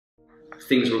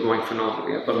things were going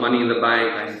phenomenally. I put money in the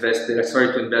bank, I invested, I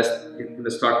started to invest in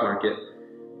the stock market,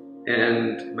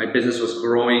 and my business was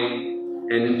growing.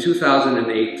 And in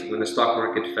 2008, when the stock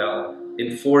market fell,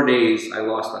 in 4 days, I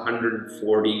lost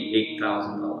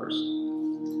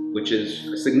 $148,000, which is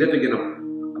a significant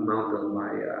amount of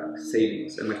my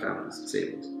savings and my family's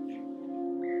savings.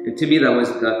 And to me, that was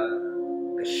a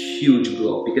huge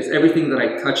blow, because everything that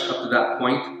I touched up to that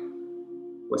point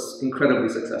was incredibly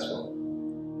successful.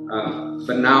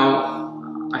 But now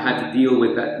I had to deal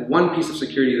with that. One piece of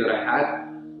security that I had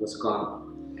was gone.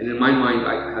 And in my mind,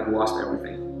 I had lost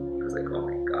everything. I was like, oh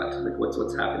my God, like what's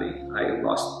happening? I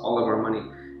lost all of our money.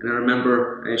 And I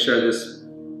remember, and I shared this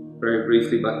very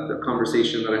briefly, but the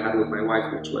conversation that I had with my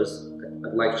wife, which was a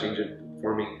life changer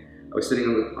for me. I was sitting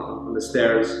on the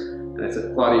stairs, and I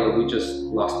said, Claudia, we just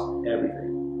lost everything.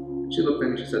 And she looked at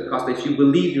me and she said, Costa, if you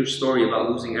believe your story about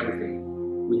losing everything,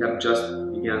 we have just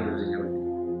began losing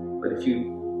everything. But if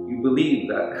you believe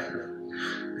that,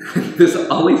 this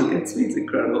always gets me, it's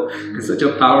incredible. It's such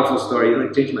a powerful story,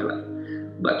 it changed my life.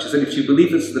 But she said, if you believe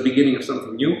this is the beginning of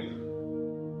something new,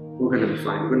 we're gonna be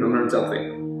fine, we're gonna learn something.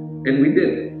 And we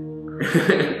did.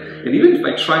 And even if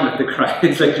I try not to cry,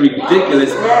 it's like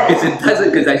ridiculous, because it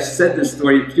doesn't, because I said this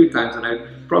story a few times and I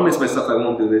promised myself I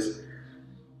won't do this.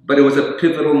 But it was a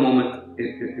pivotal moment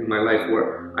in my life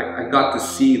where I got to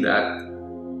see that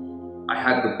I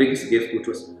had the biggest gift, which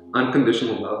was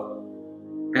unconditional love.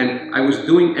 And I was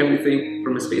doing everything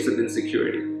from a space of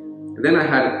insecurity. And then I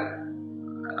had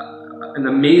an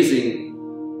amazing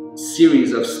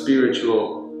series of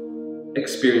spiritual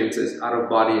experiences,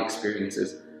 out-of-body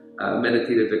experiences,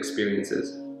 meditative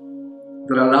experiences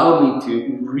that allowed me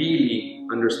to really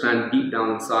understand deep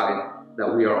down inside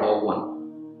that we are all one.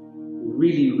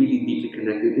 Really, really deeply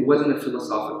connected. It wasn't a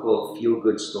philosophical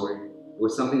feel-good story. It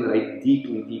was something that I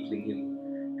deeply, deeply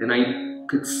knew. And I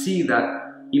could see that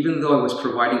even though I was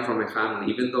providing for my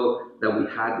family, even though that we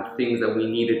had the things that we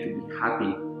needed to be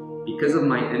happy, because of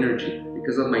my energy,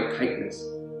 because of my tightness,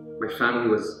 my family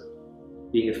was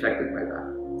being affected by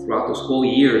that. Throughout those whole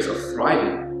years of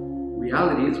thriving,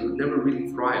 reality is we never really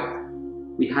thrived.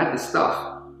 We had the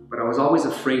stuff, but I was always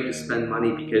afraid to spend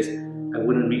money because I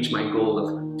wouldn't reach my goal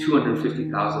of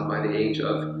 $250,000 by the age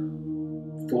of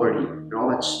 40, and all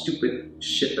that stupid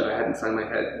shit that I had inside my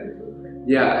head.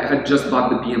 Yeah, I had just bought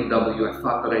the BMW. I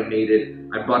thought that I made it.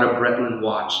 I bought a Breitling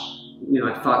watch.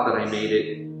 I thought that I made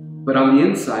it. But on the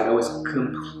inside, I was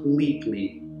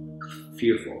completely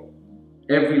fearful.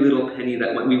 Every little penny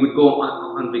that went, we would go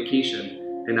on vacation,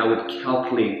 and I would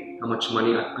calculate how much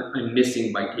money I'm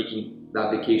missing by taking that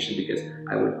vacation, because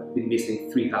I would be missing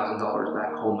 $3,000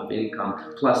 back home of income.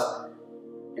 Plus,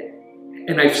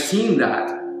 and I've seen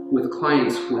that with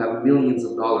clients who have millions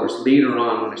of dollars. Later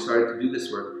on, when I started to do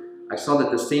this work, I saw that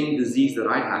the same disease that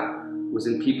I had was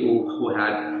in people who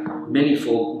had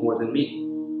manyfold more than me.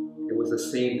 It was the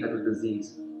same type of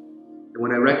disease. And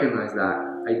when I recognized that,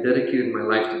 I dedicated my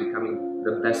life to becoming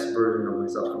the best version of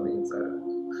myself from the inside out.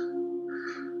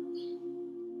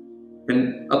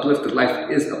 And Uplifted Life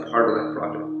is a part of that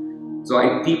project. So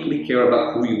I deeply care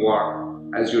about who you are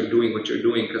as you're doing what you're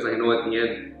doing, because I know at the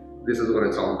end, this is what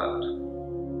it's all about.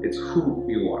 It's who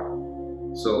you are.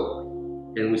 So,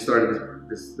 and we started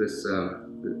this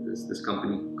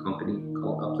company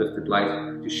called Uplifted Life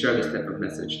to share this type of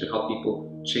message, to help people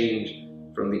change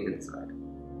from the inside.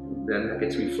 And then that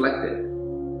gets reflected.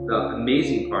 The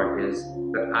amazing part is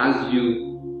that as you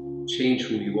change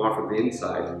who you are from the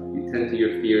inside, you tend to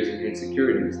your fears and your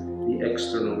insecurities, the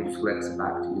external reflects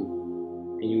back to you.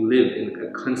 And you live in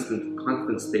a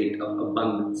constant state of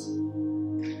abundance,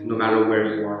 no matter where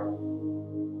you are.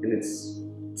 And it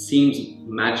seems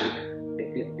magic,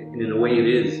 and in a way it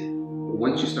is. But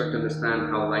once you start to understand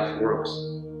how life works,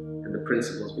 and the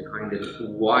principles behind it,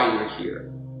 why you're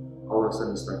here, all of a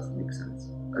sudden it starts to make sense.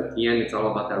 At the end, it's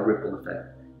all about that ripple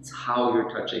effect. It's how you're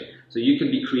touching. So you could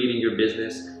be creating your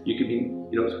business, you could be,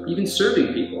 even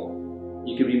serving people.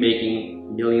 You could be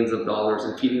making millions of dollars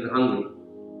and feeding the hungry.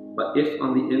 But if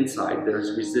on the inside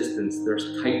there's resistance,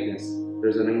 there's tightness,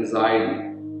 there's an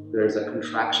anxiety, there's a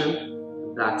contraction,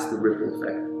 that's the ripple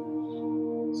effect.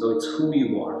 So it's who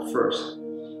you are first.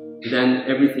 Then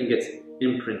everything gets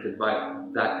imprinted by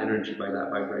that energy, by that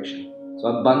vibration. So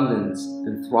abundance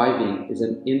and thriving is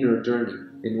an inner journey.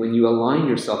 And when you align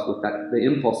yourself with that, the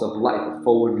impulse of life, of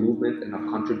forward movement and of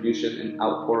contribution and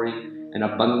outpouring and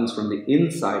abundance from the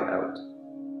inside out,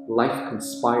 life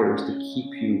conspires to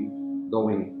keep you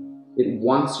going. It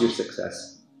wants your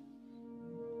success.